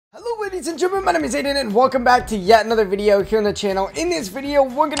Ladies and gentlemen, my name is Aiden and welcome back to yet another video here on the channel. In this video,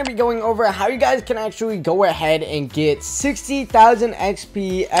 we're going to be going over how you guys can actually go ahead and get 60,000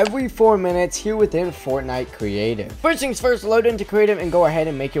 XP every 4 minutes here within Fortnite Creative. First things first, load into Creative and go ahead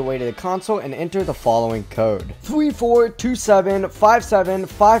and make your way to the console and enter the following code: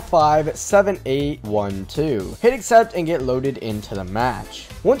 342757557812. Hit accept and get loaded into the match.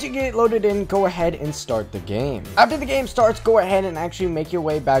 Once you get loaded in, go ahead and start the game. After the game starts, go ahead and actually make your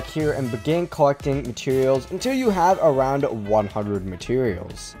way back here and begin collecting materials until you have around 100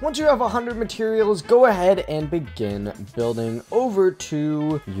 materials. Once you have 100 materials, go ahead and begin building over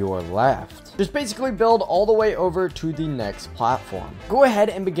to your left. Just basically build all the way over to the next platform. Go ahead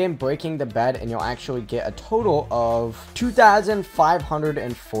and begin breaking the bed and you'll actually get a total of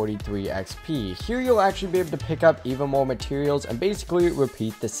 2,543 XP. Here you'll actually be able to pick up even more materials and basically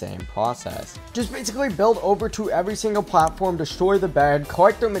repeat the same process. Just basically build over to every single platform, destroy the bed,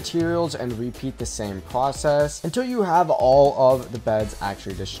 collect the materials, and repeat the same process until you have all of the beds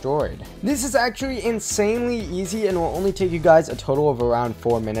actually destroyed. This is actually insanely easy and will only take you guys a total of around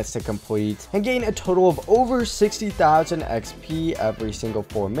 4 minutes to complete and gain a total of over 60,000 XP every single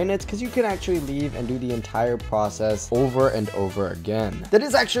 4 minutes, because you can actually leave and do the entire process over and over again. That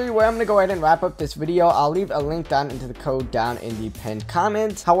is actually where I'm going to go ahead and wrap up this video. I'll leave a link down into the code down in the pinned comment.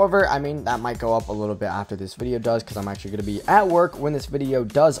 However, I mean, that might go up a little bit after this video does, because I'm actually going to be at work when this video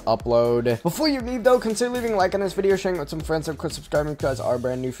does upload. Before you leave though, consider leaving a like on this video, sharing it with some friends, and of course subscribing if you guys are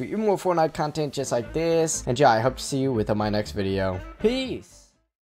brand new for even more Fortnite content just like this. And yeah, I hope to see you with my next video. Peace!